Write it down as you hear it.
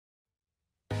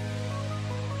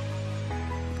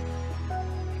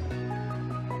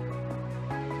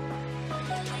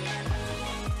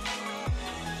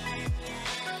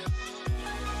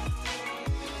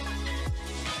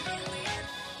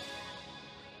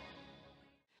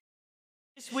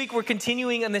This week we're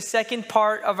continuing on the second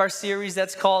part of our series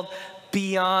that's called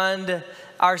Beyond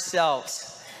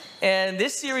Ourselves. And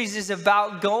this series is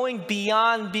about going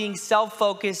beyond being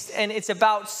self-focused, and it's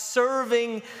about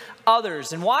serving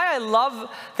others. And why I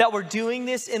love that we're doing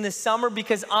this in the summer,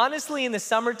 because honestly in the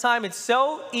summertime it's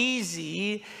so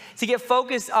easy to get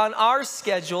focused on our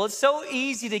schedule. It's so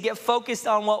easy to get focused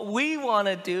on what we want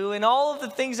to do and all of the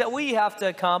things that we have to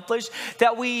accomplish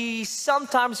that we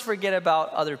sometimes forget about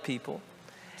other people.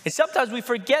 And sometimes we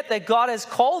forget that God has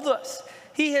called us.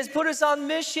 He has put us on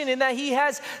mission, and that He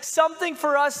has something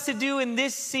for us to do in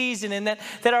this season, and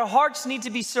that our hearts need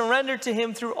to be surrendered to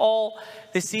Him through all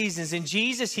the seasons. And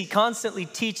Jesus, He constantly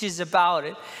teaches about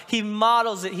it. He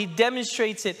models it. He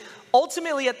demonstrates it.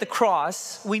 Ultimately at the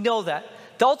cross, we know that.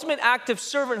 The ultimate act of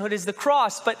servanthood is the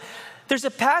cross. But there's a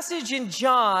passage in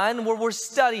John where we're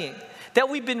studying that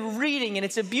we've been reading, and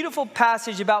it's a beautiful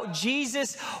passage about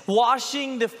Jesus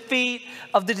washing the feet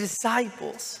of the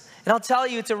disciples. And I'll tell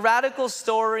you, it's a radical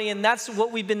story, and that's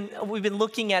what we've been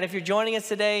looking at. If you're joining us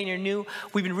today and you're new,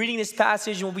 we've been reading this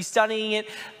passage, and we'll be studying it.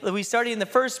 We started in the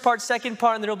first part, second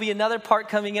part, and there'll be another part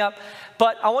coming up.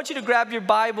 But I want you to grab your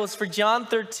Bibles for John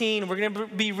 13. We're going to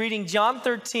be reading John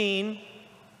 13,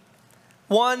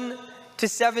 1 to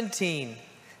 17.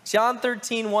 John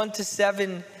 13, 1 to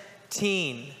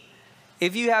 17.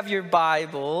 If you have your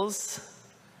Bibles,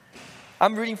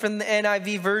 I'm reading from the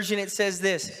NIV version. It says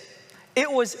this: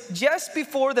 "It was just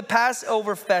before the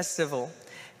Passover festival.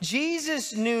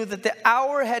 Jesus knew that the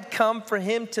hour had come for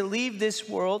Him to leave this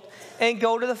world and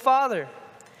go to the Father.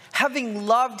 Having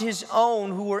loved His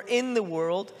own who were in the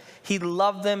world, He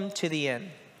loved them to the end.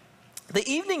 The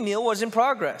evening meal was in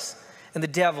progress, and the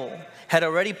devil had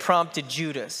already prompted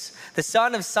Judas, the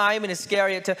son of Simon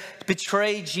Iscariot, to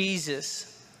betray Jesus.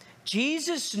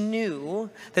 Jesus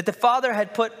knew that the Father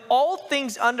had put all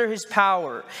things under His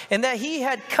power, and that He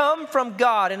had come from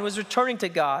God and was returning to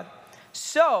God.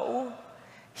 So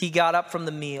He got up from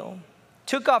the meal,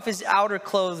 took off His outer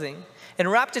clothing,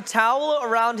 and wrapped a towel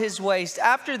around His waist.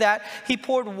 After that, He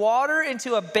poured water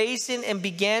into a basin and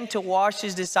began to wash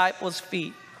His disciples'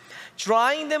 feet,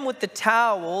 drying them with the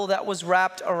towel that was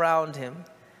wrapped around Him.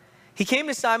 He came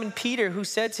to Simon Peter, who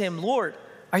said to Him, 'Lord,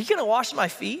 are you going to wash my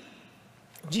feet?'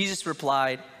 Jesus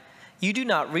replied, 'You do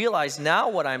not realize now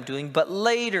what I'm doing, but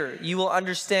later you will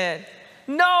understand.'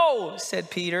 'No,' said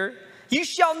Peter, 'you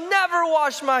shall never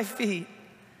wash my feet.'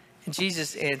 And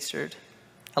Jesus answered,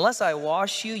 'Unless I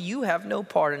wash you, you have no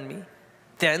part in me.'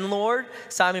 'Then, Lord,'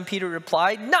 Simon Peter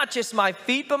replied, 'not just my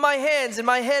feet, but my hands and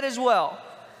my head as well.'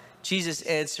 Jesus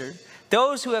answered,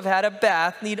 'Those who have had a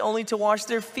bath need only to wash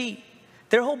their feet.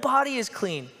 Their whole body is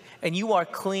clean, and you are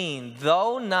clean,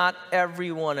 though not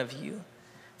every one of you.'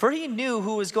 For He knew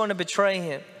who was going to betray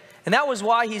Him, and that was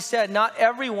why He said not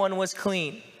everyone was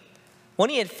clean. When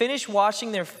He had finished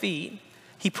washing their feet,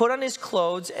 He put on His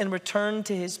clothes and returned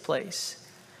to His place.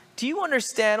 'Do you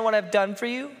understand what I've done for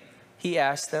you?' He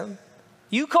asked them.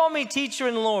 'You call me teacher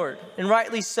and Lord, and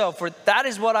rightly so, for that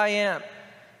is what I am.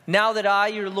 Now that I,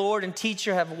 your Lord and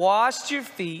teacher, have washed your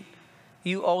feet,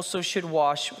 you also should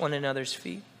wash one another's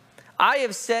feet. I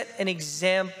have set an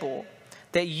example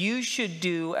that you should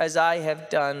do as I have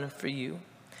done for you.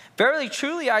 Verily,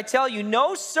 truly, I tell you,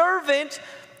 no servant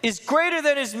is greater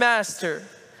than his master,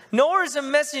 nor is a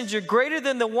messenger greater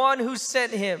than the one who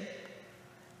sent him.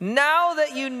 Now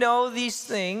that you know these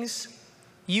things,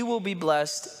 you will be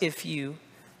blessed if you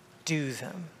do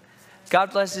them.'"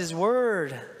 God bless His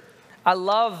word. I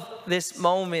love this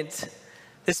moment.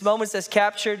 This moment that's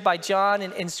captured by John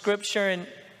in Scripture. And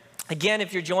again,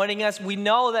 if you're joining us, we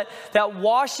know that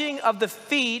washing of the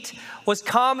feet was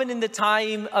common in the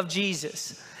time of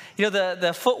Jesus. You know,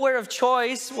 the footwear of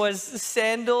choice was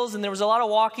sandals, and there was a lot of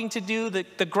walking to do.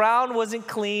 The ground wasn't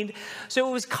cleaned. So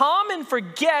it was common for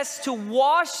guests to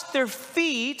wash their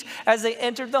feet as they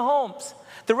entered the homes.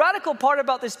 The radical part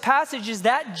about this passage is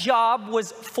that job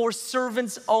was for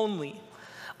servants only.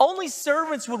 Only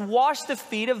servants would wash the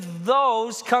feet of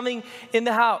those coming in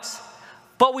the house.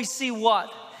 But we see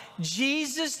what?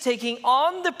 Jesus taking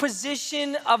on the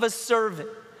position of a servant,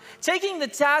 taking the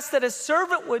task that a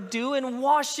servant would do in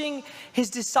washing His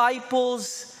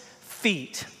disciples'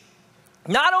 feet.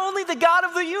 Not only the God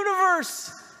of the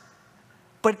universe,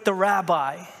 but the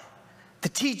rabbi, the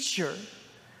teacher,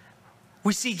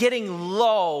 we see getting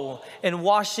low and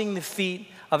washing the feet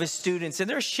of His students. And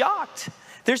they're shocked.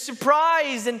 They're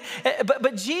surprised,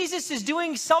 but Jesus is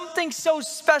doing something so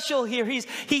special here.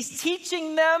 He's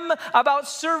teaching them about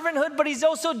servanthood, but he's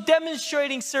also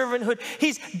demonstrating servanthood.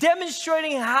 He's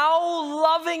demonstrating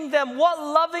what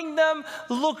loving them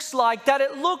looks like, that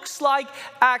it looks like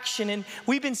action. And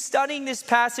we've been studying this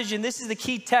passage, and this is the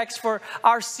key text for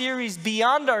our series,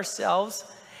 Beyond Ourselves.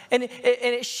 And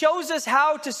it shows us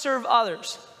how to serve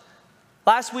others.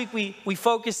 Last week, we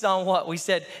focused on what? We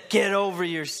said, get over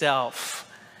yourself.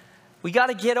 We got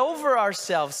to get over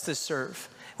ourselves to serve.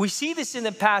 We see this in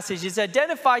the passage. It's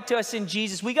identified to us in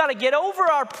Jesus. We got to get over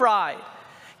our pride.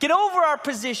 Get over our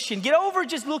position. Get over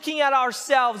just looking at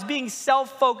ourselves, being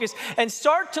self-focused, and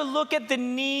start to look at the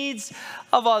needs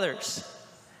of others.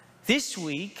 This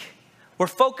week, we're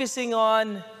focusing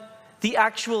on the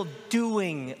actual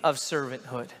doing of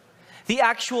servanthood. The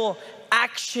actual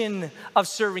action of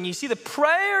serving. You see, the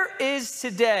prayer is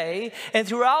today and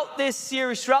throughout this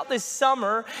series, throughout this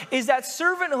summer, is that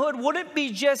servanthood wouldn't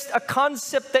be just a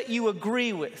concept that you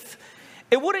agree with.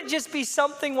 It wouldn't just be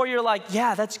something where you're like,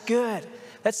 yeah, that's good.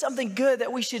 That's something good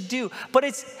that we should do. But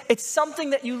it's something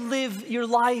that you live your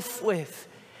life with.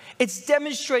 It's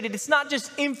demonstrated. It's not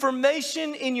just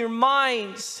information in your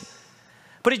minds,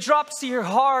 but it drops to your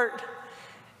heart,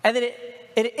 and then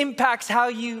it impacts how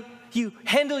you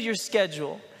handle your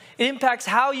schedule. It impacts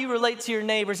how you relate to your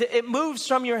neighbors. It moves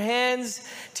from your hands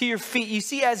to your feet. You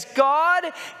see, as God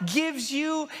gives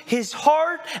you his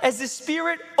heart, as the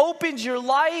Spirit opens your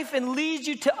life and leads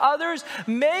you to others,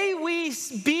 may we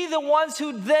be the ones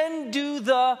who then do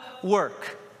the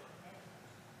work.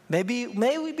 May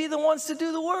we be the ones to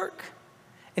do the work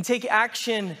and take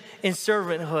action in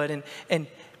servanthood and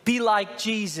be like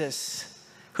Jesus,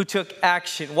 who took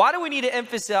action. Why do we need to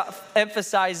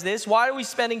emphasize this? Why are we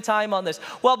spending time on this?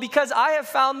 Well, because I have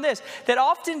found this, that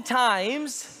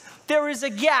oftentimes there is a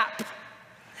gap.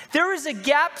 There is a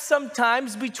gap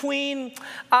sometimes between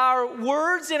our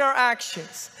words and our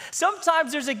actions.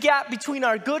 Sometimes there's a gap between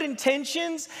our good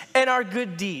intentions and our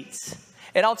good deeds.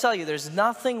 And I'll tell you, there's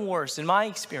nothing worse, in my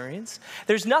experience,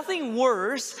 there's nothing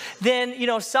worse than,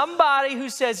 somebody who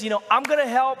says, I'm going to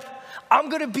help, I'm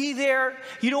going to be there.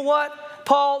 You know what?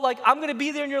 Paul, I'm going to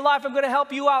be there in your life. I'm going to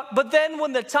help you out. But then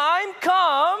when the time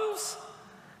comes,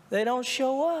 they don't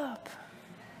show up.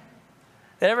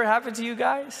 That ever happened to you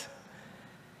guys?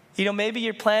 Maybe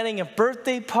you're planning a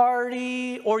birthday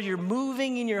party or you're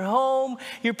moving in your home.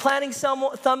 You're planning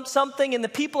something and the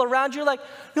people around you are like,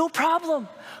 no problem.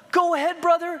 Go ahead,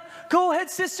 brother. Go ahead,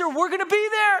 sister. We're going to be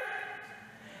there.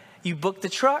 You book the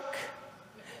truck.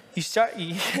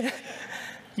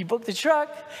 You book the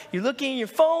truck, you're looking at your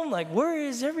phone like, where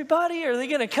is everybody? Are they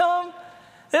going to come?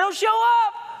 They don't show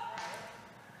up.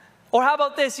 Or how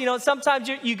about this? Sometimes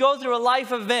you go through a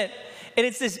life event and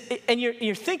it's this, and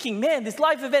you're thinking, man, this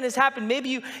life event has happened.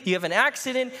 Maybe you have an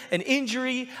accident, an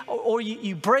injury, or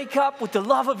you break up with the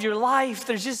love of your life.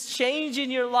 There's just change in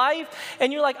your life.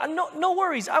 And you're like, no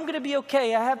worries, I'm going to be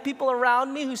okay. I have people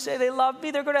around me who say they love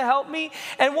me. They're going to help me.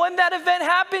 And when that event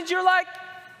happens, you're like,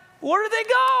 where did they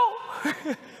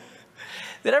go?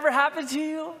 That ever happened to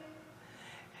you?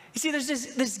 You see, there's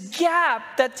this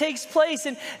gap that takes place,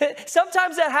 and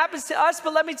sometimes that happens to us,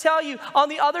 but let me tell you, on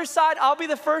the other side, I'll be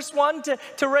the first one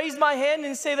to raise my hand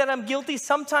and say that I'm guilty.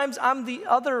 Sometimes I'm the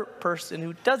other person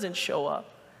who doesn't show up.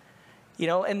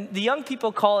 And the young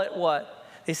people call it what?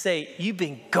 They say, you've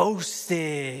been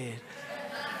ghosted.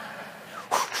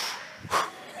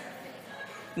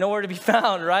 Nowhere to be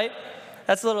found, right?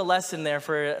 That's a little lesson there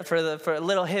for a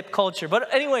little hip culture.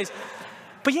 But anyways,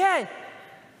 yeah,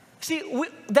 see,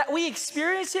 we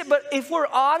experience it, but if we're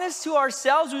honest to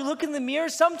ourselves, we look in the mirror,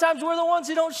 sometimes we're the ones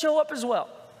who don't show up as well.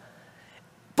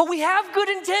 But we have good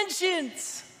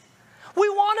intentions. We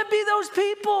want to be those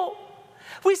people.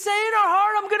 We say in our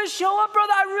heart, I'm going to show up,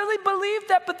 brother. I really believe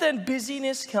that. But then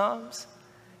busyness comes.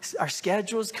 Our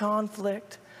schedules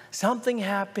conflict. Something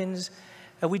happens,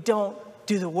 and we don't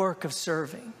do the work of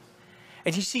serving.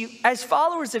 And you see, as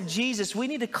followers of Jesus, we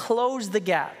need to close the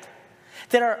gap.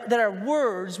 That our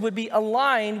words would be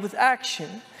aligned with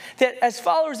action. That as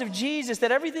followers of Jesus,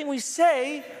 that everything we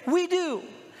say, we do.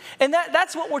 And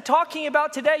that's what we're talking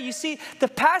about today. You see, the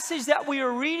passage that we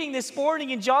are reading this morning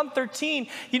in John 13,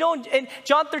 in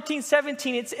John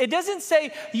 13:17, it doesn't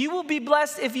say, you will be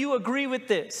blessed if you agree with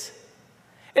this.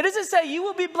 It doesn't say, you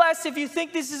will be blessed if you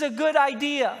think this is a good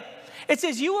idea. It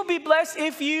says, you will be blessed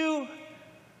if you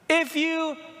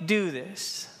do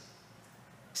this.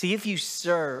 See, if you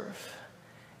serve,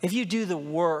 if you do the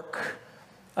work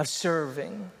of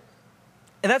serving.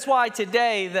 And that's why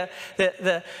today,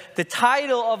 the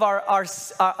title of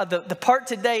the part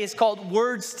today is called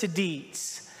Words to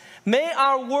Deeds. May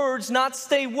our words not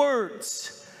stay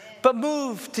words, but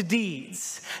move to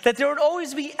deeds. That there would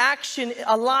always be action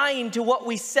aligned to what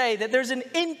we say. That there's an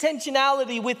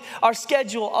intentionality with our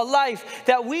schedule, a life,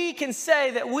 that we can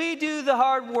say that we do the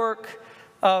hard work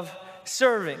of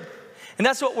serving. And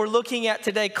that's what we're looking at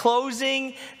today,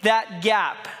 closing that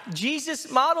gap. Jesus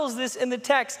models this in the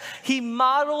text. He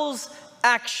models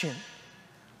action.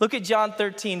 Look at John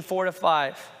 13,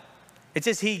 4-5. It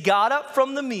says, he got up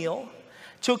from the meal,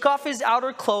 took off his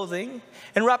outer clothing,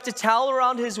 and wrapped a towel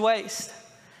around his waist.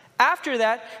 After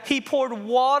that, he poured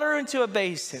water into a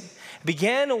basin,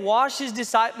 began to wash his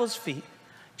disciples' feet,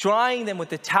 drying them with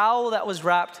the towel that was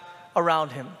wrapped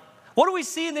around him. What do we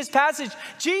see in this passage?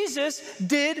 Jesus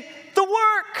did the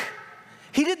work.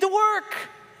 He did the work.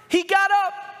 He got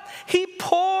up. He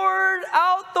poured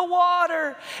out the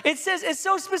water. It says, it's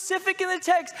so specific in the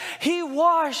text. He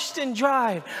washed and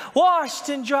dried, washed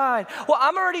and dried. Well,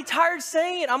 I'm already tired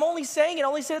saying it. I only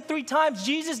said it 3 times.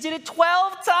 Jesus did it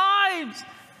 12 times.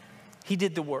 He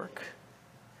did the work.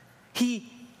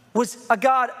 He was a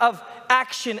God of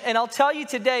action. And I'll tell you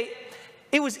today,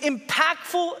 it was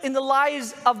impactful in the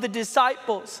lives of the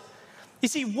disciples. You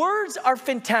see, words are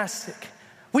fantastic.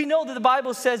 We know that the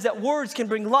Bible says that words can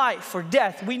bring life or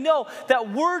death. We know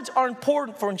that words are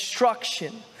important for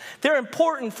instruction. They're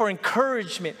important for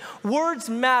encouragement. Words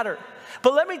matter.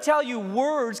 But let me tell you,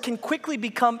 words can quickly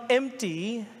become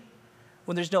empty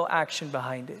when there's no action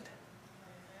behind it.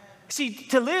 See,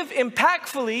 to live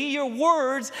impactfully, your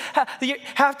words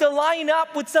have to line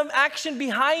up with some action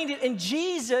behind it. And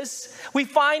Jesus, we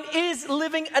find, is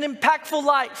living an impactful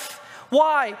life.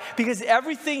 Why? Because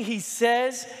everything he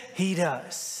says, he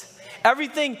does.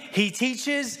 Everything he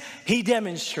teaches, he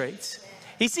demonstrates.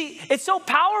 You see, it's so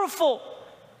powerful.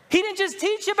 He didn't just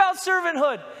teach about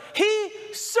servanthood. He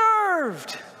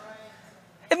served.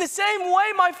 In the same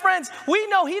way, my friends, we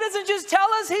know he doesn't just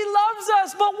tell us he loves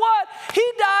us, but what? He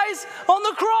dies on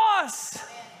the cross.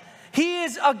 He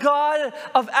is a God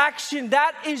of action.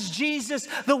 That is Jesus,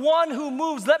 the one who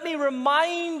moves. Let me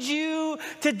remind you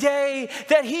today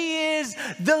that he is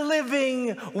the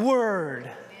living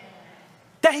Word.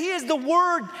 That he is the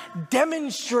Word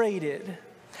demonstrated.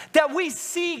 That we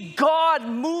see God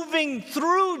moving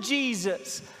through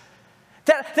Jesus.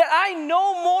 That I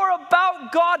know more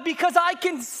about God because I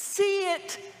can see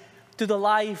it through the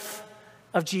life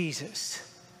of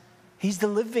Jesus. He's the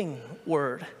living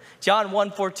Word. John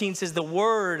 1:14 says, the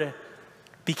Word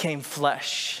became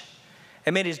flesh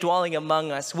and made his dwelling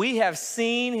among us. We have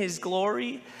seen his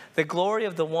glory, the glory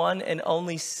of the one and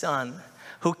only Son,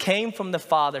 who came from the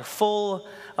Father, full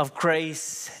of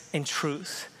grace and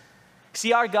truth.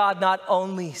 See, our God not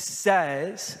only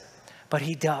says, but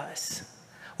he does.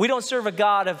 We don't serve a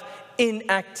God of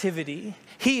inactivity.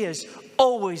 He is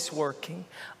always working,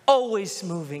 always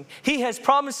moving. He has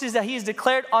promises that he has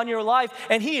declared on your life,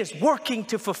 and he is working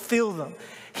to fulfill them.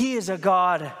 He is a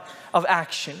God of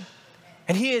action.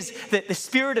 And he is, the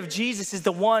Spirit of Jesus is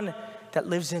the one that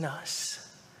lives in us.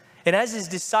 And as his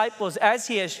disciples, as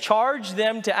he has charged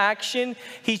them to action,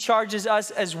 he charges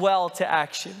us as well to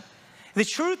action. The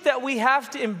truth that we have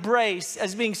to embrace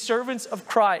as being servants of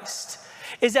Christ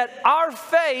is that our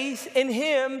faith in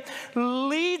him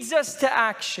leads us to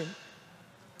action.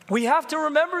 We have to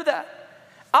remember that.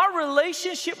 Our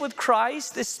relationship with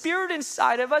Christ, the Spirit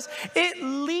inside of us, it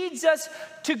leads us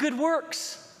to good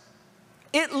works.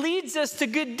 It leads us to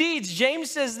good deeds.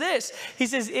 James says this. He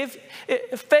says, if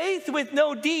faith with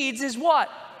no deeds is what?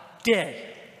 Dead.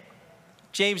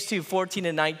 James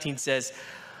 2:14-19 says,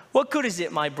 what good is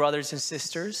it, my brothers and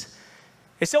sisters,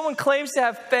 if someone claims to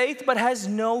have faith but has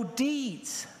no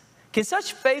deeds? Can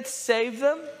such faith save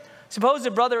them? Suppose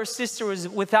a brother or sister is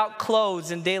without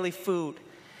clothes and daily food.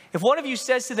 If one of you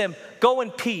says to them, go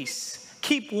in peace,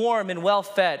 keep warm and well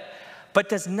fed, but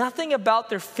does nothing about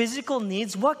their physical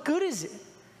needs, what good is it?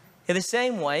 In the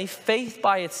same way, faith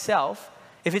by itself,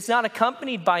 if it's not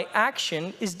accompanied by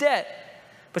action, is dead.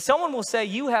 But someone will say,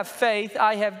 you have faith,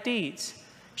 I have deeds.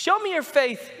 Show me your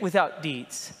faith without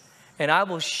deeds, and I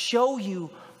will show you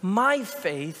my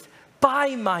faith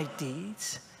by my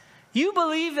deeds. You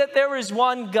believe that there is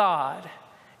one God.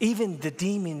 Even the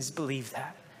demons believe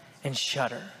that and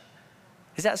shudder.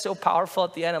 Is that so powerful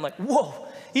at the end? I'm like, whoa,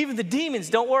 even the demons,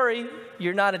 don't worry,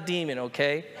 you're not a demon,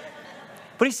 okay?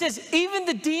 But he says, even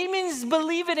the demons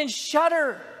believe it and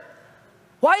shudder.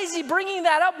 Why is he bringing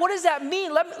that up? What does that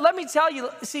mean? Let me tell you,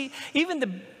 see, even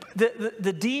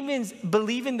the demons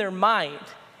believe in their mind.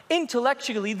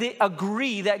 Intellectually, they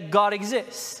agree that God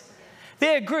exists.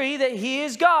 They agree that he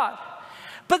is God.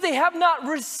 but they have not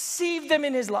received them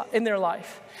in their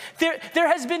life. There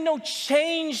has been no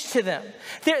change to them.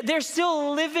 They're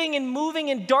still living and moving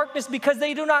in darkness because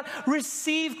they do not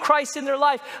receive Christ in their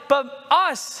life. But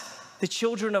us, the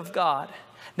children of God,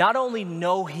 not only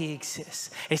know he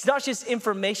exists, it's not just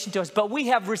information to us, but we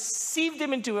have received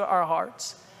him into our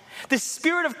hearts. The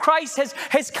Spirit of Christ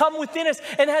has come within us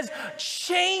and has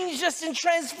changed us and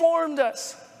transformed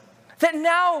us. That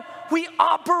now we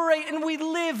operate and we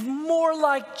live more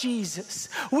like Jesus.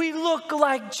 We look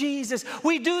like Jesus.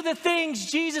 We do the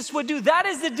things Jesus would do. That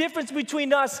is the difference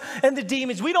between us and the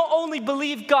demons. We don't only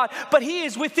believe God, but he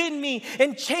is within me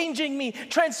and changing me,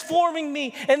 transforming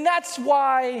me. And that's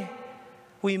why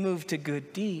we move to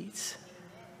good deeds.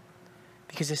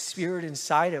 Because the Spirit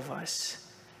inside of us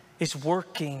is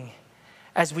working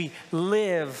as we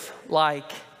live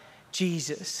like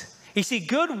Jesus. You see,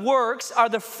 good works are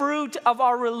the fruit of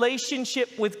our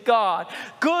relationship with God.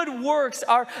 Good works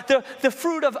are the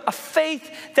fruit of a faith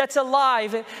that's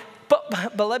alive.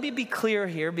 But let me be clear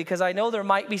here, because I know there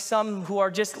might be some who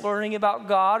are just learning about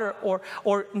God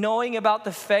or knowing about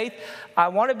the faith. I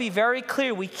want to be very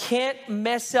clear. We can't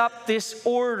mess up this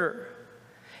order.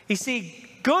 You see,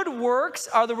 good works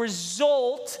are the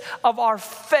result of our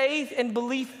faith and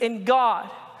belief in God.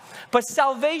 But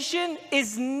salvation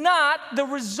is not the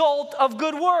result of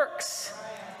good works.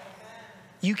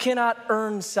 You cannot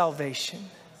earn salvation.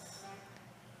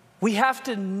 We have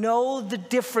to know the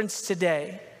difference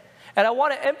today. And I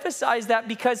want to emphasize that,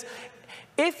 because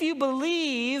if you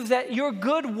believe that your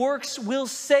good works will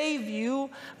save you,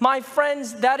 my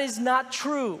friends, that is not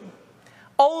true.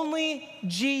 Only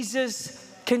Jesus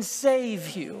can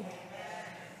save you.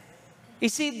 You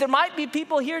see, there might be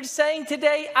people here saying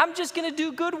today, I'm just going to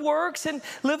do good works and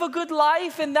live a good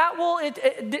life, and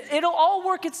it'll all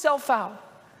work itself out.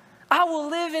 I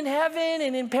will live in heaven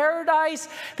and in paradise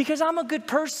because I'm a good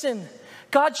person.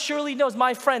 God surely knows,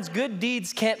 my friends, good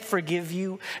deeds can't forgive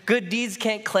you. Good deeds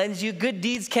can't cleanse you. Good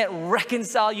deeds can't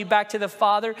reconcile you back to the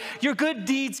Father. Your good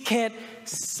deeds can't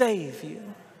save you.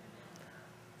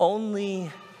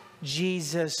 Only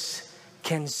Jesus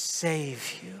can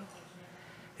save you.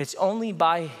 It's only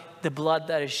by the blood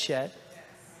that is shed.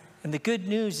 And the good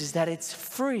news is that it's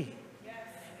free.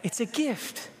 It's a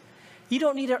gift. You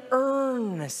don't need to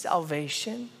earn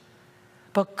salvation.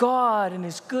 But God, in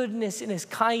his goodness, in his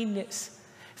kindness,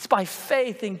 it's by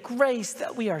faith and grace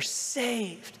that we are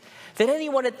saved. That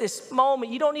anyone at this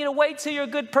moment, you don't need to wait till you're a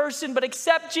good person, but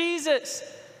accept Jesus.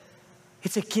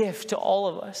 It's a gift to all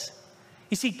of us.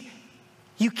 You see,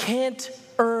 you can't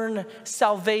earn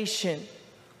salvation.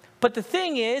 But the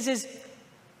thing is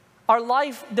our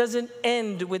life doesn't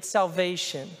end with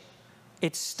salvation.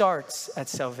 It starts at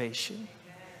salvation.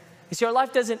 You see, our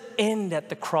life doesn't end at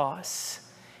the cross.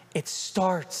 It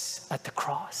starts at the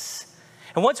cross.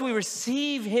 And once we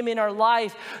receive him in our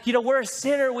life, we're a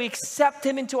sinner. We accept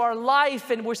him into our life,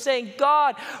 and we're saying,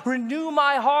 God, renew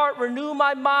my heart, renew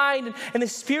my mind. And the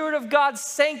Spirit of God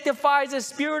sanctifies us.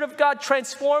 The Spirit of God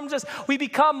transforms us. We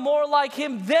become more like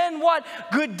him. Then what?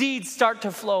 Good deeds start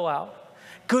to flow out.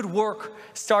 Good work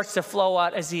starts to flow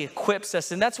out as he equips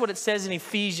us. And that's what it says in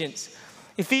Ephesians.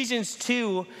 Ephesians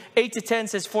 2, 8-10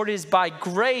 says, for it is by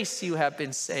grace you have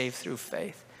been saved through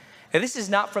faith. And this is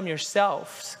not from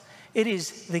yourselves. It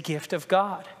is the gift of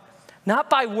God, not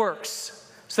by works,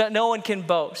 so that no one can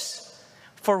boast.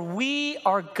 For we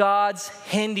are God's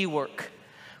handiwork,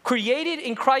 created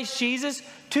in Christ Jesus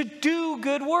to do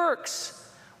good works,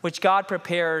 which God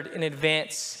prepared in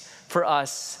advance for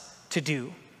us to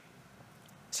do.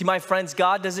 See, my friends,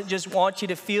 God doesn't just want you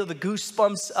to feel the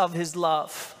goosebumps of his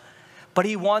love, but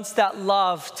he wants that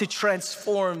love to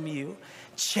transform you,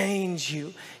 change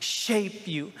you, shape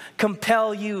you,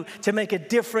 compel you to make a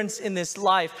difference in this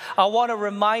life. I want to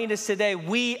remind us today,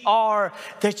 we are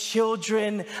the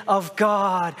children of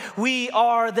God. We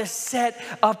are the set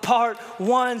apart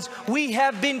ones. We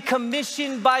have been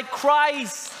commissioned by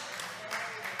Christ,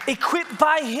 equipped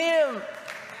by him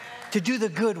to do the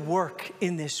good work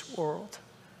in this world.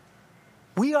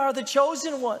 We are the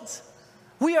chosen ones.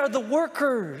 We are the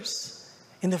workers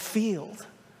in the field.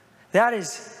 That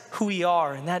is who we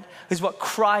are, and that is what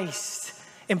Christ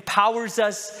empowers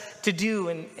us to do.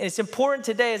 And it's important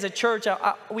today as a church,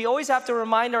 we always have to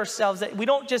remind ourselves that we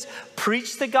don't just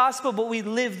preach the gospel, but we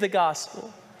live the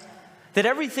gospel. That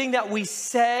everything that we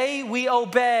say, we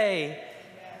obey.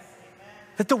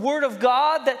 That the word of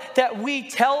God that we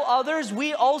tell others,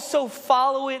 we also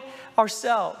follow it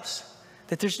ourselves.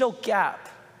 That there's no gap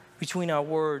between our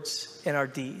words and our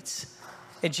deeds.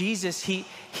 And Jesus, he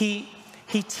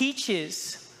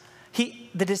teaches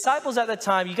The disciples at the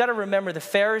time, you got to remember, the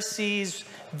Pharisees,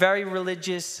 very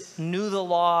religious, knew the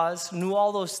laws, knew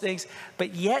all those things,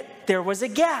 but yet there was a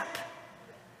gap.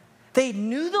 They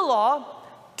knew the law,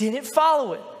 didn't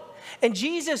follow it. And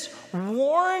Jesus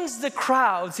warns the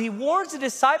crowds, he warns the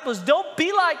disciples, don't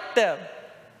be like them.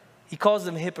 He calls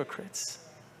them hypocrites.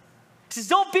 He says,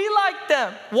 don't be like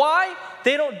them. Why?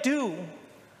 They don't do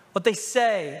what they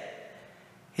say.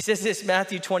 He says this,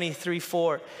 Matthew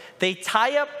 23:4. They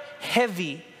tie up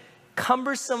heavy,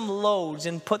 cumbersome loads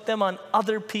and put them on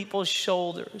other people's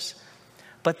shoulders,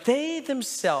 but they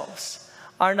themselves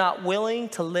are not willing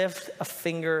to lift a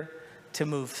finger to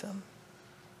move them.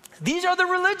 These are the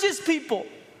religious people.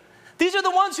 These are the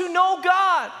ones who know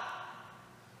God.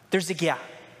 There's a gap.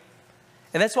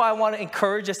 And that's why I want to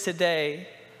encourage us today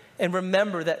and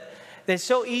remember that it's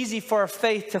so easy for our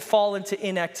faith to fall into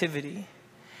inactivity.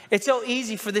 It's so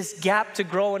easy for this gap to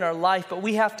grow in our life, but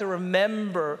we have to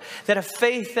remember that a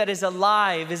faith that is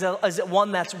alive is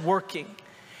one that's working.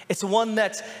 It's one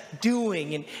that's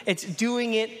doing, and it's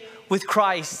doing it with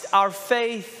Christ. Our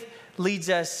faith leads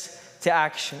us to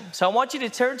action. So I want you to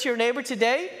turn to your neighbor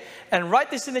today and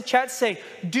write this in the chat. Say,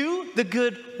 do the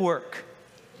good work.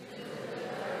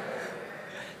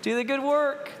 Do the good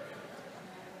work.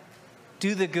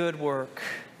 Do the good work.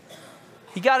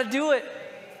 You got to do it.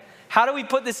 How do we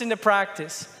put this into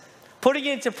practice? Putting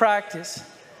it into practice.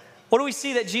 What do we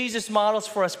see that Jesus models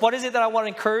for us? What is it that I want to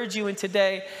encourage you in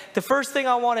today? The first thing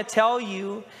I want to tell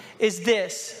you is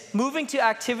this. Moving to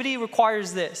activity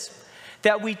requires this.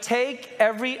 That we take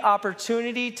every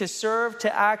opportunity to serve,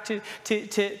 to act,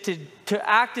 to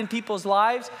act in people's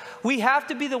lives. We have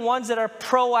to be the ones that are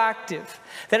proactive.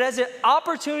 That as an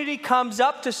opportunity comes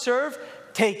up to serve,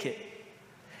 take it.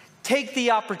 Take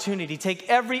the opportunity. Take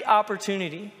every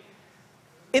opportunity.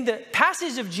 In the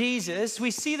passage of Jesus,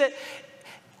 we see that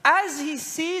as he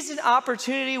sees an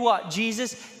opportunity, what?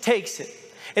 Jesus takes it.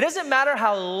 It doesn't matter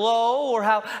how low or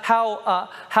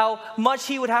how much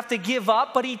he would have to give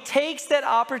up, but he takes that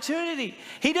opportunity.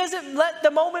 He doesn't let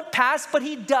the moment pass, but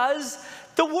he does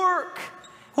the work.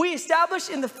 We established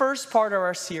in the first part of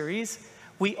our series,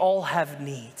 we all have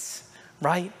needs,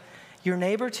 right? Your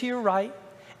neighbor to your right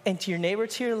and to your neighbor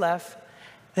to your left,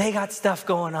 they got stuff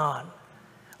going on.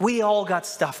 We all got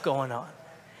stuff going on.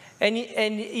 And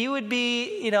you would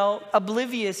be,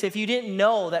 oblivious if you didn't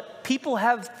know that people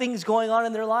have things going on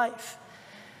in their life.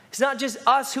 It's not just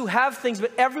us who have things,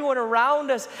 but everyone around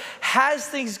us has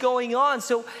things going on.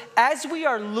 So as we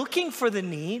are looking for the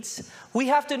needs, we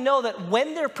have to know that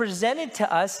when they're presented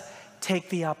to us, take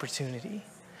the opportunity.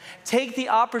 Take the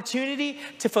opportunity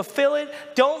to fulfill it.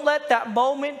 Don't let that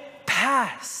moment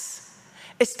pass.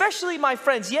 Especially, my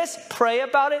friends, yes, pray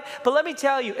about it, but let me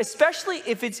tell you, especially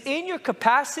if it's in your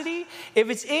capacity,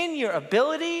 if it's in your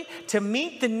ability to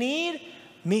meet the need,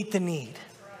 meet the need.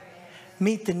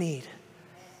 Meet the need.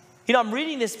 I'm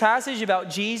reading this passage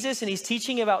about Jesus, and he's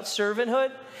teaching about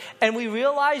servanthood, and we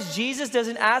realize Jesus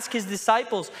doesn't ask his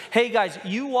disciples, hey guys,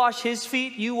 you wash his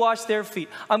feet, you wash their feet.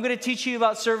 I'm going to teach you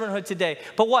about servanthood today.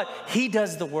 But what? He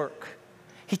does the work.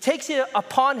 He takes it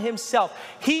upon himself.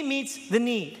 He meets the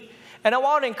need. And I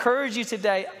want to encourage you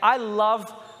today, I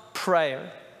love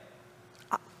prayer.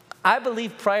 I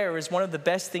believe prayer is one of the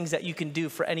best things that you can do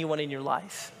for anyone in your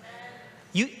life.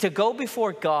 To go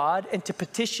before God and to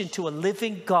petition to a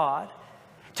living God,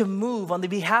 to move on the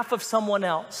behalf of someone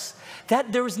else.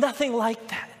 There is nothing like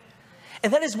that.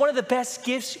 And that is one of the best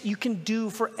gifts you can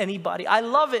do for anybody. I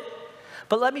love it.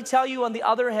 But let me tell you, on the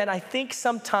other hand, I think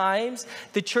sometimes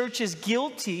the church is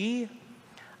guilty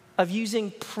of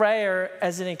using prayer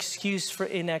as an excuse for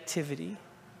inactivity.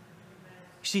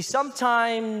 See,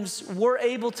 sometimes we're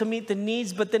able to meet the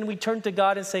needs, but then we turn to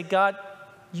God and say, God,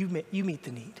 you meet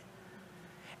the need.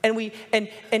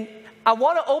 And I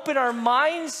want to open our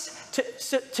minds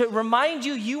to remind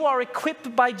you, you are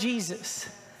equipped by Jesus,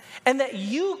 and that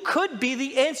you could be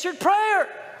the answered prayer.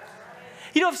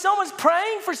 If someone's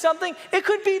praying for something, it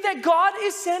could be that God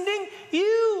is sending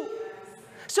you.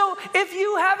 So if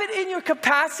you have it in your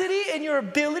capacity and your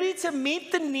ability to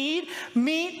meet the need,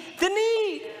 meet the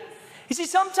need. You see,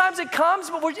 sometimes it comes,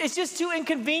 but it's just too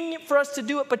inconvenient for us to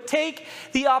do it. But take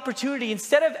the opportunity.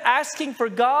 Instead of asking for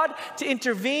God to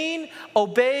intervene,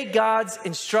 obey God's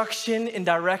instruction and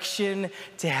direction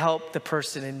to help the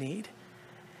person in need.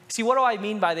 See, what do I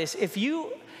mean by this? If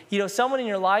someone in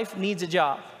your life needs a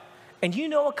job, and you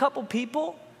know a couple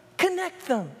people, connect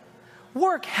them.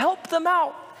 Work, help them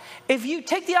out. If you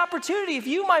take the opportunity, if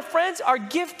you, my friends, are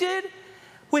gifted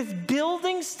with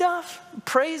building stuff,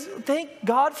 thank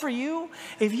God for you.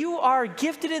 If you are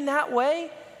gifted in that way,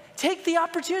 take the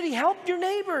opportunity, help your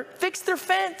neighbor, fix their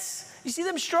fence, You see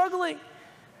them struggling?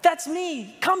 That's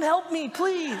me. Come help me,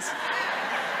 please.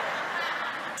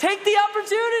 Take the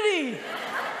opportunity.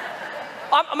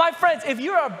 My friends, if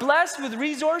you are blessed with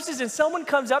resources and someone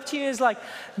comes up to you and is like,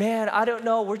 man, I don't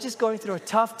know, we're just going through a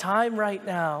tough time right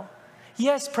now.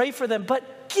 Yes, pray for them,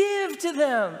 but give to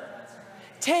them.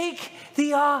 Take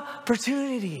the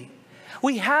opportunity.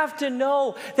 We have to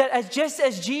know that just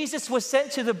as Jesus was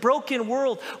sent to the broken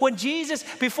world, when Jesus,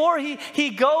 before he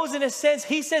goes in a sense,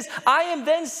 he says, I am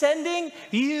then sending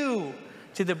you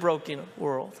to the broken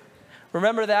world.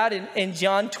 Remember that in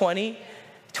John 21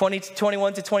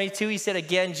 to 22, he said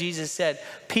again, Jesus said,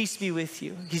 peace be with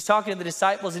you. He's talking to the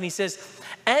disciples and he says,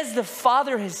 as the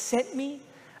Father has sent me,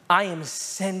 I am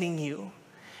sending you.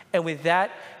 And with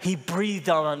that, he breathed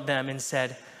on them and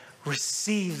said,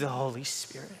 receive the Holy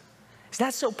Spirit. Isn't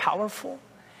that so powerful?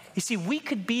 You see, we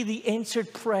could be the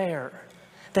answered prayer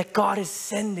that God is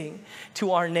sending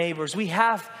to our neighbors. We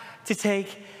have to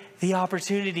take the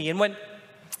opportunity. And when,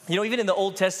 even in the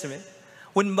Old Testament,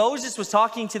 when Moses was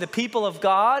talking to the people of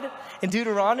God in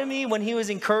Deuteronomy, when he was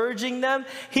encouraging them,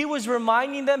 he was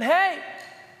reminding them, hey,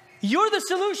 you're the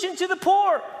solution to the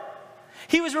poor.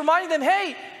 He was reminding them,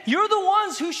 hey, you're the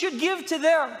ones who should give to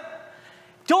them.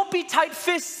 Don't be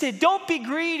tight-fisted. Don't be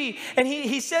greedy. And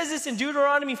he says this in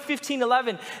Deuteronomy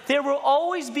 15:11. There will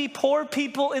always be poor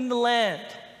people in the land.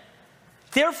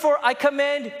 Therefore, I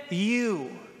command you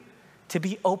to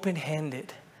be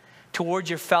open-handed towards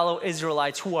your fellow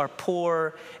Israelites who are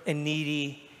poor and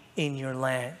needy in your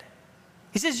land.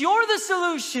 He says, you're the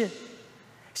solution.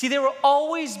 See, there will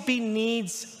always be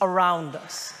needs around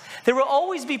us. There will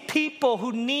always be people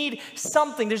who need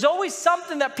something. There's always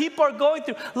something that people are going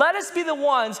through. Let us be the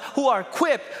ones who are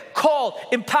equipped, called,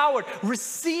 empowered,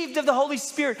 received of the Holy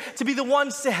Spirit to be the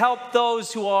ones to help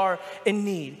those who are in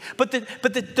need. But the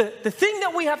thing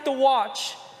that we have to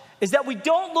watch is that we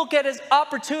don't look at as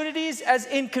opportunities as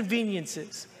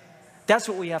inconveniences. That's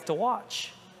what we have to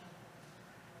watch.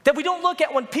 That we don't look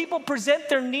at when people present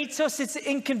their needs to us, it's an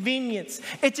inconvenience.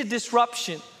 It's a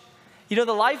disruption. The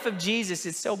life of Jesus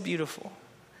is so beautiful.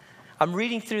 I'm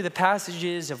reading through the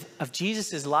passages of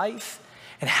Jesus' life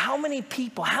and how many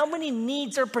people, how many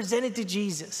needs are presented to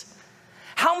Jesus.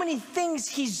 How many things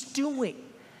he's doing.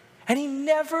 And he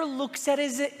never looks at it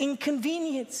as an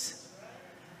inconvenience.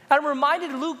 I'm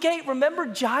reminded of Luke 8,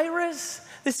 remember Jairus,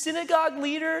 the synagogue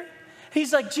leader?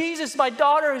 He's like, Jesus, my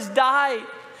daughter has died.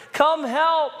 Come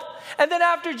help. And then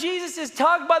after Jesus is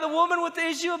tugged by the woman with the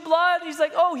issue of blood, he's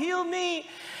like, oh, heal me.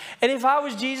 And if I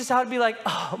was Jesus, I would be like,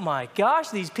 oh my gosh,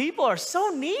 these people are so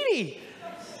needy.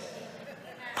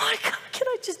 My God,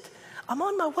 I'm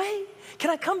on my way. Can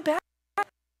I come back?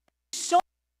 So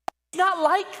it's not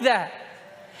like that.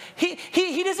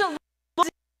 He doesn't look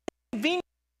convenient.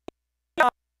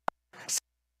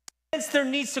 Their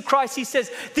needs to Christ. He says,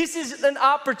 this is an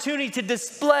opportunity to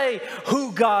display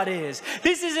who God is.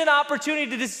 This is an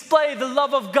opportunity to display the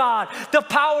love of God, the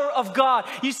power of God.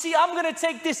 You see, I'm going to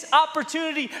take this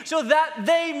opportunity so that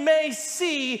they may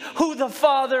see who the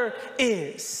Father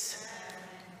is.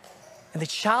 And the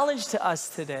challenge to us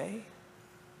today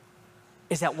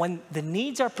is that when the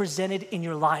needs are presented in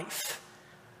your life,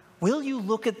 will you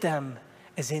look at them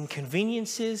as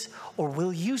inconveniences, or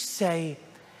will you say,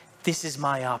 this is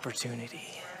my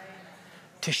opportunity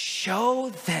to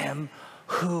show them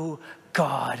who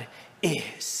God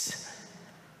is,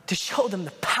 to show them the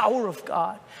power of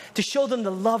God, to show them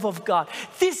the love of God.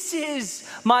 This is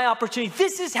my opportunity.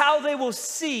 This is how they will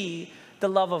see the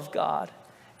love of God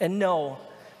and know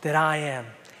that I am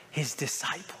his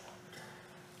disciple.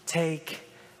 Take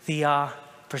the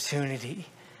opportunity.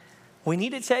 We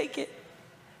need to take it.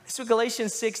 So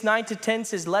Galatians 6:9-10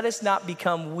 says, let us not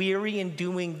become weary in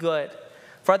doing good.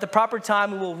 For at the proper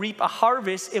time we will reap a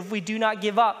harvest if we do not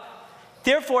give up.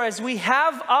 Therefore, as we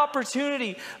have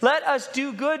opportunity, let us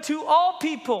do good to all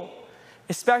people,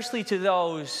 especially to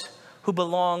those who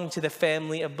belong to the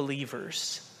family of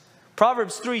believers.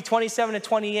 Proverbs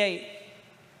 3:27-28.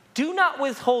 Do not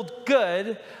withhold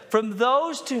good from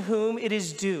those to whom it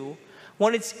is due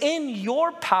when it's in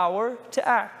your power to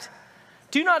act.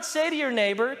 Do not say to your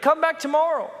neighbor, come back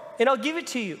tomorrow and I'll give it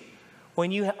to you,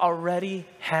 when you already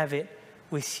have it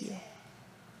with you.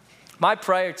 My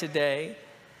prayer today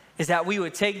is that we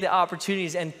would take the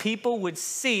opportunities and people would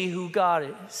see who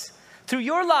God is. Through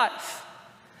your life,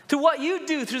 through what you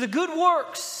do, through the good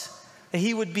works, that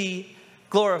he would be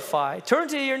glorified. Turn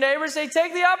to your neighbor and say,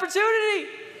 take the opportunity.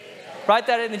 Write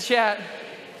that in the chat.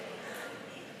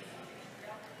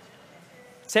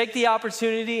 Take the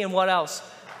opportunity, and what else?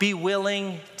 Be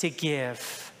willing to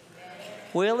give.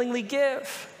 Willingly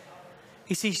give.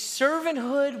 You see,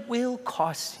 servanthood will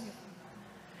cost you.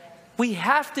 We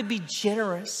have to be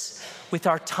generous with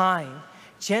our time,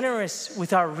 generous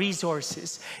with our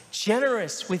resources,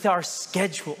 generous with our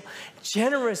schedule,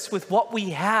 generous with what we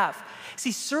have.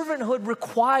 See, servanthood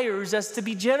requires us to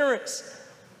be generous,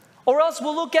 or else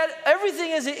we'll look at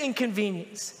everything as an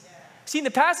inconvenience. See, in the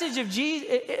passage of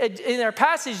in our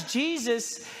passage,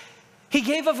 Jesus, he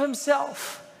gave of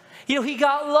himself. You know, he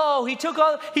got low. He took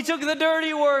the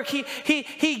dirty work.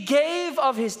 He gave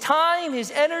of his time,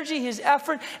 his energy, his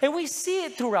effort, and we see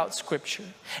it throughout Scripture.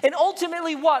 And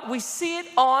ultimately, what? We see it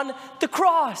on the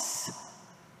cross.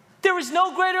 There is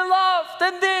no greater love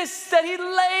than this, that he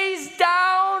lays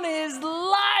down his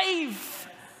life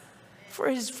for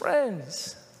his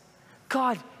friends.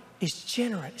 God is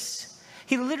generous.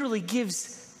 He literally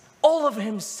gives all of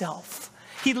himself.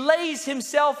 He lays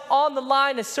himself on the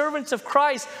line as servants of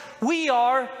Christ. We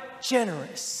are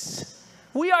generous.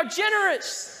 We are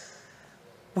generous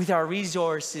with our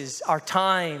resources, our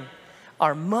time,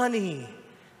 our money,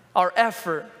 our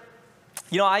effort.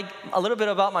 You know, a little bit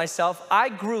about myself. I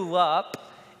grew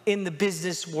up in the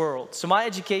business world. So my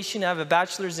education, I have a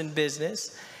bachelor's in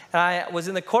business, and I was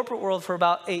in the corporate world for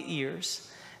about 8 years.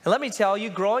 And let me tell you,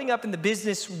 growing up in the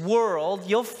business world,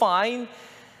 you'll find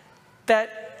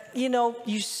that, you know,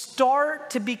 you start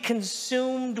to be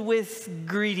consumed with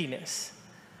greediness.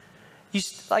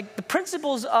 Like the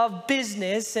principles of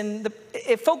business, and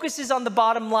it focuses on the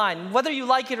bottom line, whether you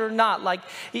like it or not. Like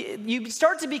you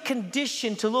start to be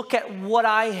conditioned to look at what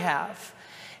I have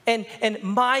and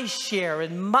my share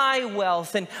and my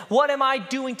wealth and what am I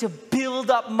doing to build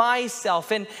up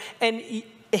myself. And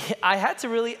I had to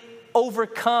really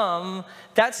overcome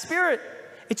that spirit.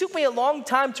 It took me a long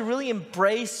time to really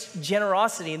embrace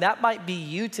generosity, and that might be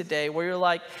you today, where you're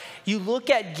like, you look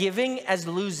at giving as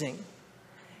losing.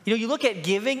 You know, you look at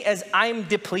giving as I'm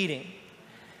depleting.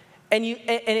 And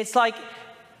it's like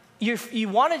you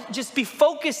want to just be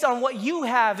focused on what you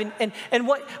have and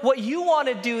what you want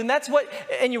to do,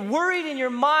 and you're worried in your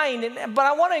mind. But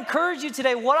I want to encourage you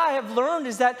today, what I have learned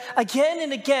is that again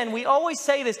and again, we always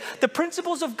say this, the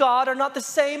principles of God are not the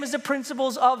same as the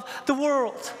principles of the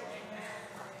world.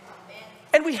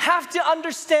 And we have to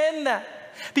understand that,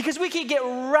 because we can get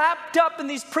wrapped up in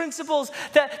these principles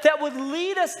that would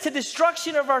lead us to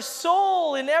destruction of our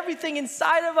soul and everything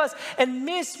inside of us, and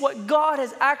miss what God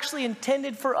has actually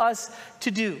intended for us to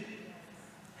do.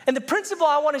 And the principle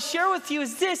I want to share with you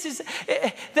is this, is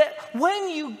that when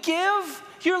you give,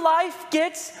 your life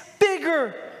gets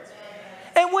bigger.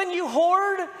 And when you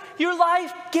hoard, your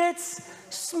life gets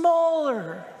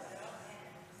smaller.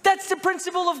 That's the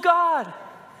principle of God.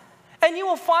 And you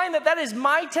will find that is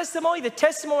my testimony, the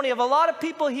testimony of a lot of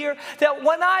people here, that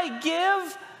when I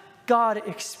give, God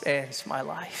expands my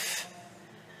life.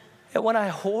 And when I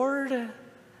hoard,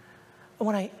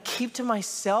 when I keep to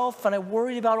myself and I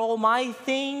worry about all my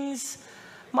things,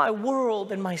 my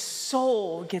world and my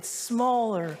soul gets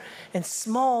smaller and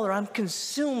smaller. I'm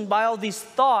consumed by all these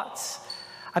thoughts.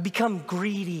 I become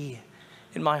greedy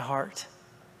in my heart.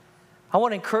 I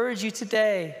want to encourage you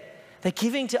today that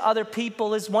giving to other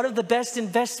people is one of the best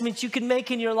investments you can make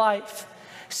in your life.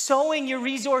 Sowing your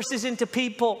resources into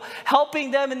people, helping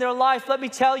them in their life, let me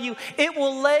tell you, it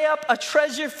will lay up a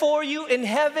treasure for you in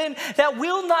heaven that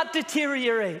will not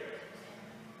deteriorate.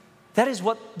 That is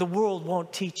what the world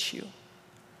won't teach you,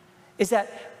 is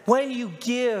that when you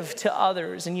give to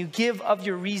others and you give of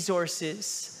your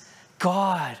resources,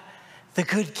 God, the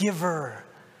good giver,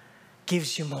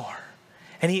 gives you more.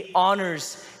 And he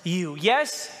honors you.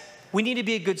 Yes, we need to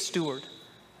be a good steward,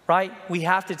 right? We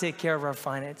have to take care of our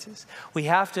finances.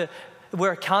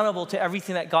 We're accountable to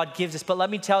everything that God gives us. But let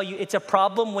me tell you, it's a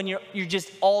problem when you're just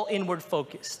all inward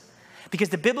focused. Because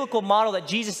the biblical model that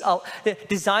Jesus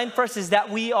designed for us is that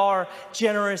we are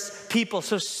generous people.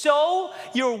 So sow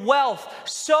your wealth,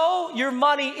 sow your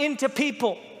money into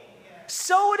people.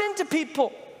 Sow it into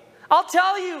people. I'll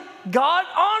tell you, God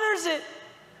honors it,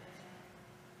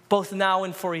 both now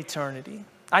and for eternity.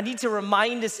 I need to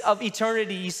remind us of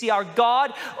eternity. You see, our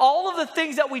God, all of the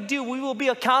things that we do, we will be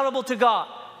accountable to God.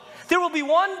 There will be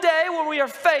one day where we are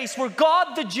faced, where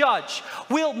God the judge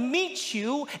will meet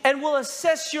you and will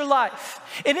assess your life.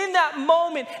 And in that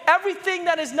moment, everything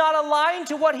that is not aligned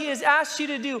to what he has asked you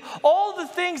to do, all the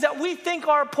things that we think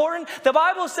are important, the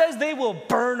Bible says they will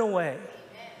burn away.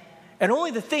 And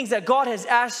only the things that God has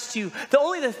asked you,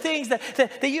 only the things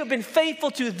that you have been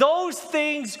faithful to, those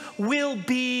things will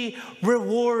be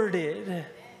rewarded.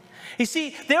 You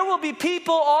see, there will be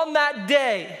people on that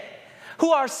day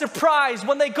who are surprised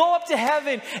when they go up to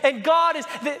heaven and God is,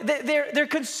 they're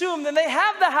consumed, and they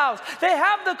have the house, they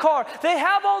have the car, they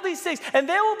have all these things, and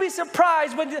they will be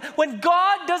surprised when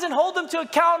God doesn't hold them to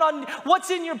account on what's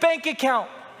in your bank account.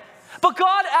 But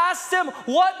God asks them,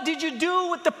 what did you do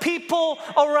with the people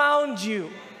around you?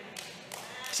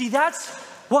 See, that's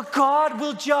what God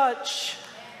will judge.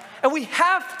 And we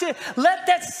have to let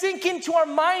that sink into our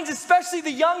minds, especially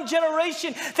the young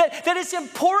generation, that it's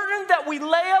important that we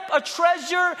lay up a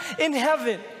treasure in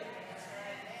heaven.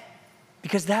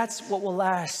 Because that's what will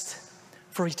last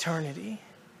for eternity.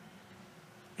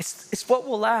 It's what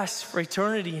will last for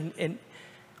eternity. And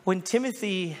when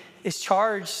Timothy is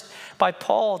charged by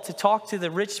Paul to talk to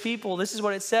the rich people, this is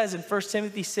what it says in 1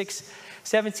 Timothy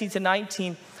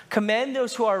 6:17-19. Commend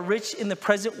those who are rich in the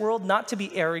present world not to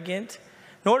be arrogant,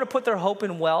 nor to put their hope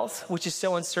in wealth, which is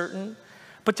so uncertain,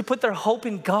 but to put their hope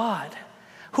in God,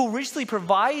 who richly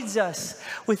provides us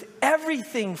with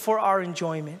everything for our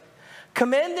enjoyment.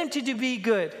 Commend them to be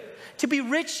good, to be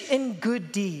rich in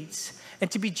good deeds,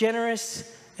 and to be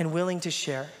generous and willing to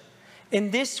share. In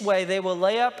this way, they will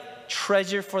lay up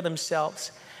treasure for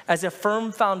themselves as a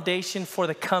firm foundation for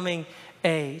the coming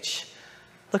age.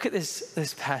 Look at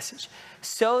this passage.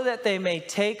 So that they may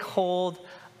take hold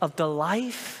of the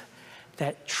life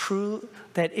that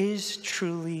is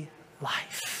truly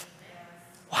life.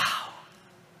 Wow.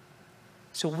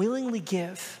 So willingly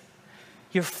give.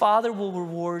 Your Father will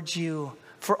reward you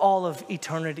for all of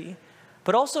eternity.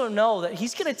 But also know that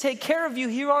He's going to take care of you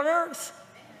here on earth.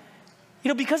 You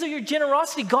know, because of your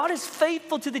generosity, God is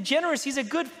faithful to the generous. He's a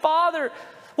good Father.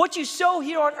 What you sow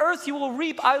here on earth, you will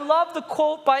reap. I love the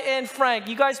quote by Anne Frank.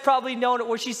 You guys probably know it,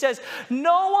 where she says,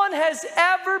 no one has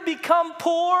ever become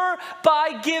poor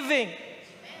by giving.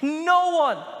 No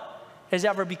one has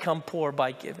ever become poor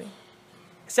by giving.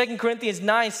 2 Corinthians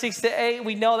 9:6-8,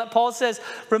 we know that Paul says,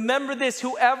 remember this,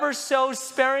 whoever sows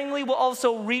sparingly will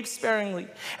also reap sparingly.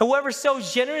 And whoever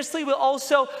sows generously will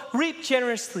also reap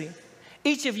generously.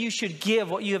 Each of you should give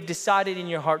what you have decided in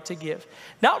your heart to give,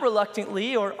 not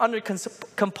reluctantly or under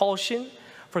compulsion,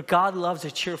 for God loves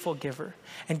a cheerful giver.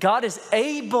 And God is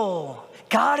able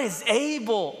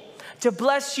to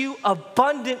bless you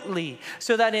abundantly,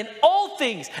 so that in all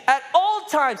things, at all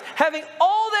times, having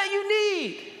all that you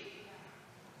need,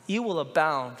 you will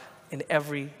abound in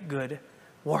every good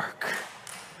work.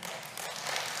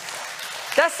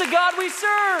 That's the God we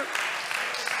serve.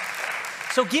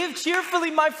 So give cheerfully,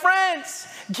 my friends.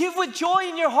 Give with joy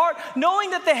in your heart,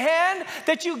 knowing that the hand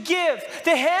that you give,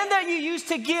 the hand that you use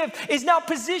to give, is now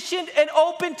positioned and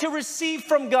open to receive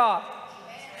from God.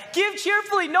 Give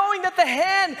cheerfully, knowing that the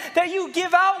hand that you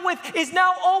give out with is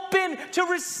now open to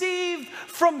receive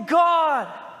from God.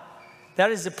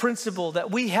 That is the principle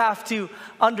that we have to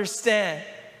understand.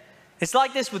 It's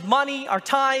like this with money, our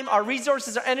time, our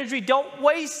resources, our energy. Don't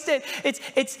waste it.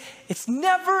 It's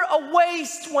never a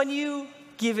waste when you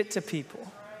give it to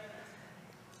people.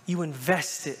 You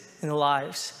invest it in the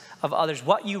lives of others.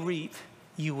 What you reap,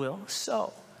 you will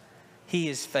sow. He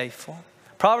is faithful.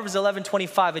 Proverbs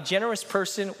 11:25, a generous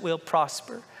person will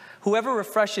prosper. Whoever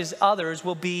refreshes others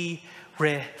will be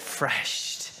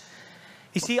refreshed.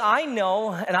 You see, I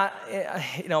know, and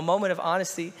a moment of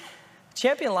honesty,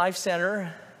 Champion Life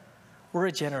Center, we're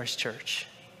a generous church.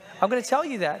 I'm going to tell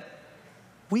you that.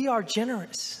 We are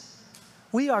generous.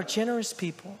 We are generous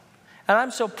people. And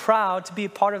I'm so proud to be a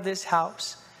part of this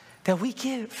house that we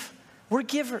give. We're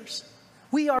givers.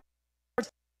 We are.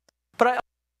 But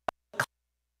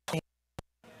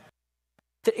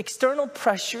the external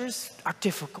pressures are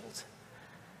difficult.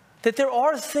 That there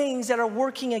are things that are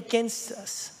working against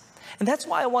us. And that's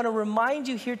why I want to remind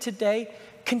you here today,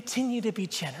 continue to be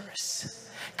generous.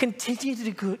 Continue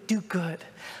to do good.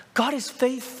 God is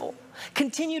faithful.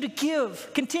 Continue to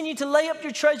give. Continue to lay up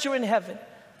your treasure in heaven.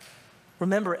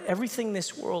 Remember, everything in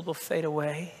this world will fade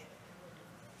away.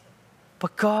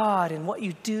 But God and what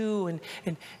you do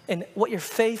and what you're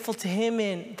faithful to Him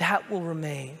in, that will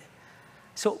remain.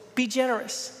 So be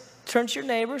generous. Turn to your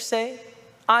neighbor, say,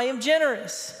 I am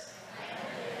generous.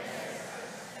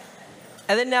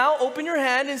 And then now open your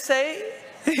hand and say,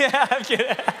 yeah, I'm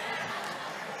kidding.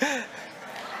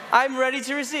 I'm ready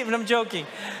to receive, and I'm joking.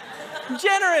 I'm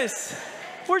generous.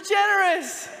 We're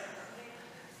generous.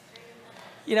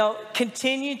 You know,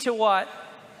 continue to what?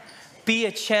 Be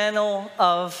a channel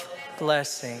of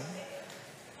blessing.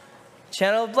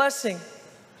 Channel of blessing.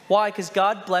 Why? Because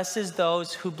God blesses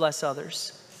those who bless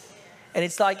others. And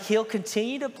it's like He'll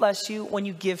continue to bless you when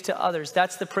you give to others.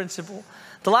 That's the principle.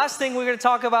 The last thing we're going to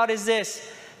talk about is this.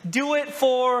 Do it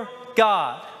for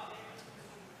God.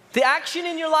 The action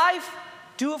in your life,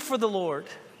 do it for the Lord.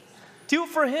 Do it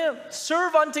for him.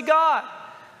 Serve unto God.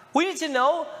 We need to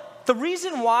know the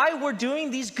reason why we're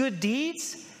doing these good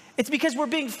deeds, it's because we're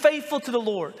being faithful to the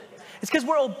Lord. It's because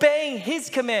we're obeying his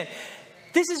command.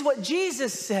 This is what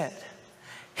Jesus said.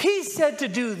 He said to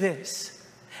do this.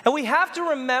 And we have to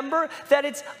remember that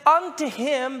it's unto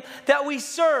him that we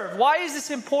serve. Why is this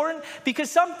important?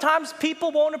 Because sometimes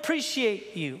people won't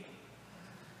appreciate you.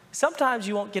 Sometimes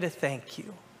you won't get a thank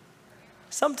you.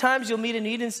 Sometimes you'll meet a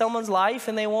need in someone's life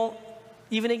and they won't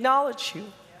even acknowledge you.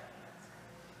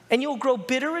 And you'll grow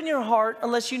bitter in your heart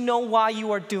unless you know why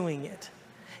you are doing it.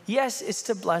 Yes, it's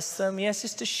to bless them. Yes,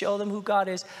 it's to show them who God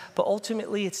is. But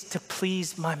ultimately, it's to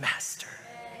please my master.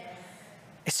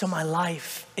 It's so my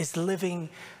life is living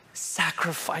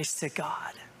sacrifice to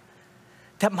God.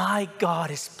 That my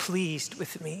God is pleased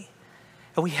with me.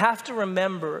 And we have to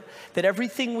remember that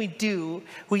everything we do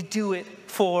it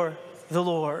for the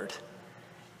Lord.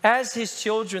 As his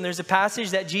children, there's a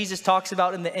passage that Jesus talks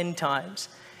about in the end times.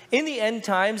 In the end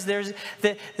times, there's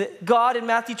God in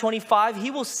Matthew 25,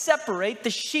 he will separate the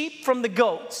sheep from the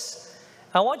goats.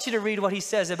 I want you to read what he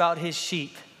says about his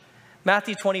sheep.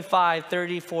 Matthew 25,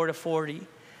 34 to 40.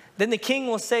 Then the king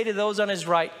will say to those on his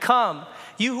right, come,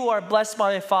 you who are blessed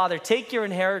by my Father, take your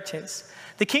inheritance.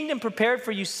 The kingdom prepared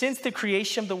for you since the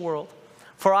creation of the world.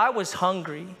 For I was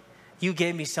hungry, you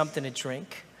gave me something to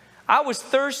drink. I was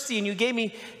thirsty and you gave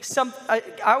me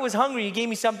I was hungry, you gave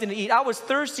me something to eat. I was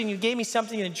thirsty and you gave me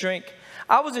something to drink.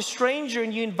 I was a stranger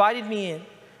and you invited me in.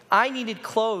 I needed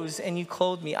clothes and you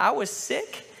clothed me. I was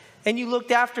sick and you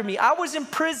looked after me. I was in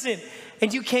prison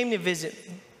and you came to visit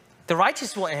me. The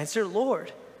righteous will answer,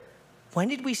 Lord, when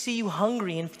did we see you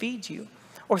hungry and feed you?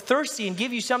 Or thirsty and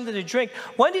give you something to drink?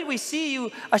 When did we see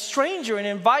you a stranger and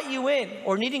invite you in?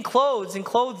 Or needing clothes and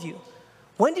clothe you?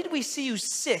 When did we see you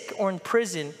sick or in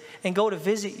prison and go to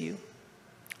visit you?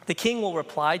 The king will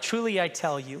reply, truly I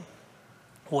tell you,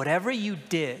 whatever you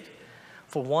did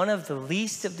for one of the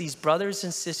least of these brothers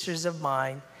and sisters of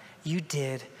mine, you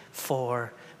did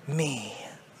for me.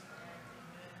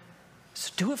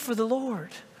 So do it for the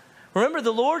Lord. Remember,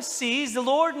 the Lord sees, the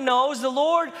Lord knows, the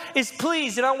Lord is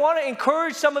pleased. And I want to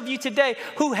encourage some of you today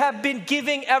who have been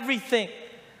giving everything.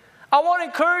 I want to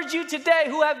encourage you today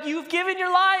you've given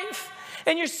your life.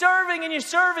 And you're serving.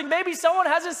 Maybe someone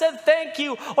hasn't said thank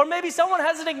you, or maybe someone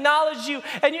hasn't acknowledged you,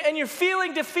 and you're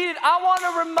feeling defeated. I want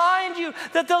to remind you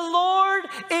that the Lord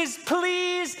is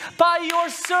pleased by your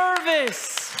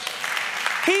service.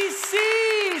 He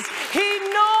sees, he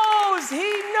knows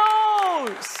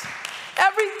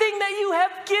everything that you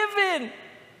have given,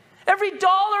 every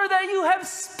dollar that you have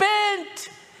spent.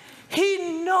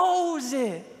 He knows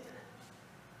it.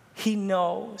 He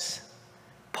knows.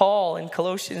 Paul in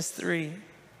Colossians 3,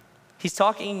 he's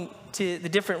talking to the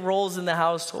different roles in the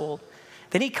household.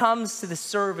 Then he comes to the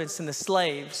servants and the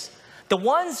slaves, the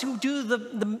ones who do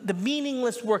the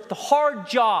meaningless work, the hard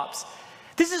jobs.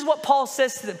 This is what Paul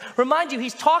says to them. Remind you,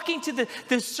 he's talking to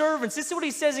the servants. This is what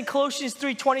he says in Colossians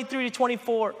 3, 23 to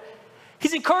 24.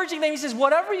 He's encouraging them. He says,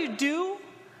 whatever you do,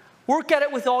 work at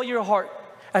it with all your heart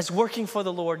as working for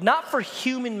the Lord, not for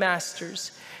human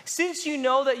masters, since you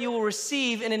know that you will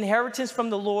receive an inheritance from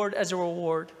the Lord as a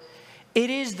reward. It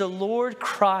is the Lord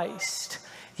Christ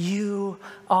you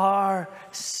are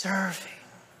serving.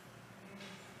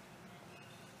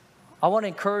 I want to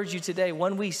encourage you today,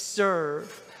 when we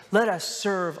serve, let us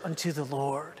serve unto the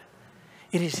Lord.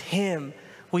 It is him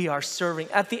we are serving.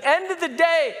 At the end of the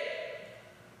day,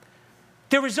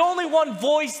 there is only one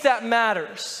voice that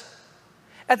matters.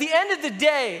 At the end of the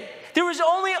day, there is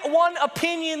only one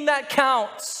opinion that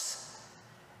counts,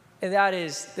 and that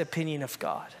is the opinion of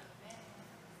God.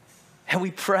 And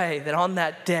we pray that on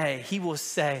that day, he will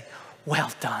say,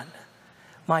 well done,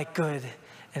 my good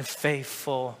and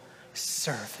faithful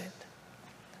servant.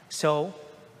 So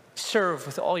serve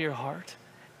with all your heart.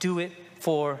 Do it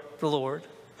for the Lord.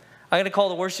 I'm going to call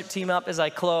the worship team up as I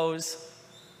close.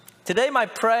 Today, my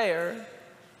prayer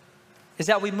is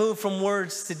that we move from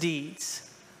words to deeds.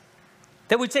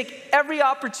 That we take every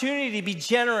opportunity to be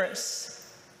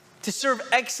generous, to serve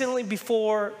excellently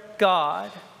before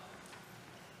God.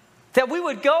 That we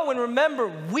would go and remember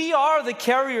we are the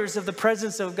carriers of the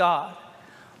presence of God.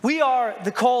 We are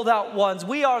the called out ones.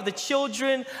 We are the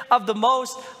children of the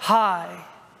Most High.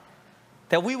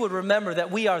 That we would remember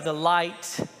that we are the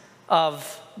light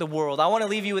of the world. I want to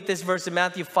leave you with this verse in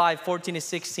Matthew 5, 14 to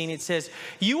 16. It says,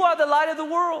 you are the light of the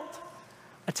world.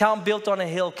 A town built on a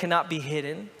hill cannot be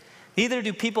hidden. Neither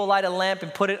do people light a lamp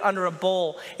and put it under a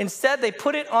bowl. Instead, they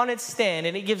put it on its stand,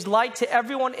 and it gives light to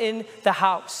everyone in the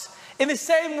house. In the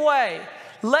same way,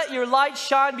 let your light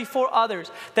shine before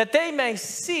others, that they may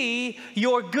see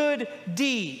your good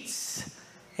deeds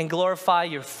and glorify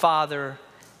your Father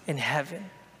in heaven.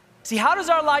 See, how does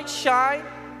our light shine?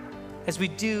 As we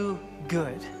do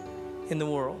good in the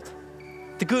world.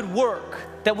 The good work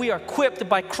that we are equipped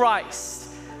by Christ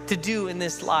to do in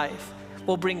this life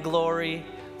will bring glory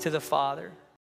to the Father.